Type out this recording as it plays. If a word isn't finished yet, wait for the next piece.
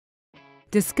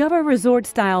Discover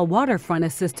resort-style waterfront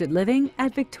assisted living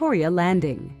at Victoria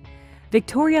Landing.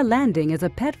 Victoria Landing is a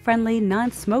pet-friendly,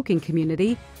 non-smoking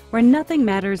community where nothing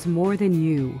matters more than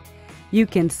you. You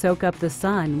can soak up the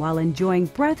sun while enjoying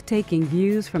breathtaking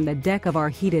views from the deck of our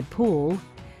heated pool,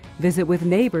 visit with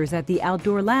neighbors at the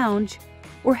outdoor lounge,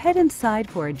 or head inside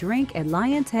for a drink at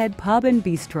Lion's Head Pub and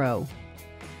Bistro.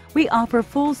 We offer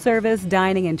full-service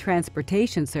dining and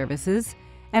transportation services,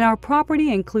 and our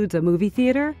property includes a movie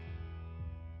theater,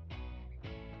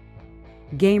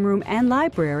 game room and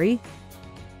library,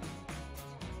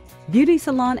 beauty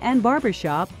salon and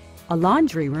barbershop, a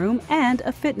laundry room, and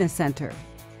a fitness center.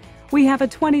 We have a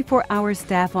 24-hour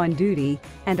staff on duty,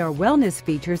 and our wellness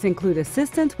features include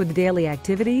assistance with daily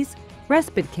activities,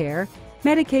 respite care,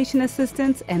 medication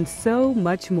assistance, and so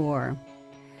much more.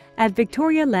 At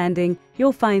Victoria Landing,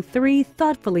 you'll find 3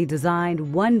 thoughtfully designed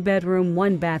 1-bedroom,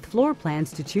 1-bath floor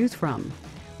plans to choose from,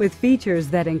 with features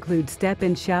that include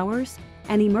step-in showers,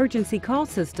 an emergency call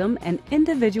system, and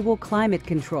individual climate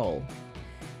control.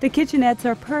 The kitchenettes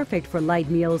are perfect for light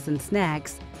meals and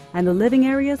snacks, and the living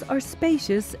areas are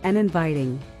spacious and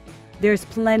inviting. There's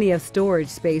plenty of storage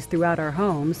space throughout our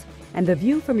homes, and the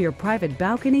view from your private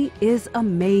balcony is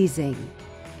amazing.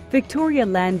 Victoria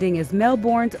Landing is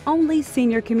Melbourne's only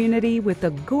senior community with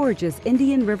a gorgeous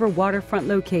Indian River waterfront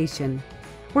location.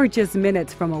 We're just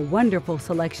minutes from a wonderful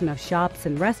selection of shops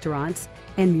and restaurants,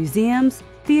 and museums,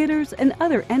 theaters, and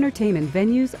other entertainment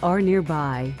venues are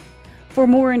nearby. For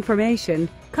more information,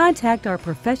 contact our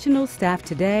professional staff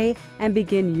today and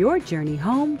begin your journey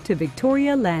home to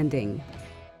Victoria Landing.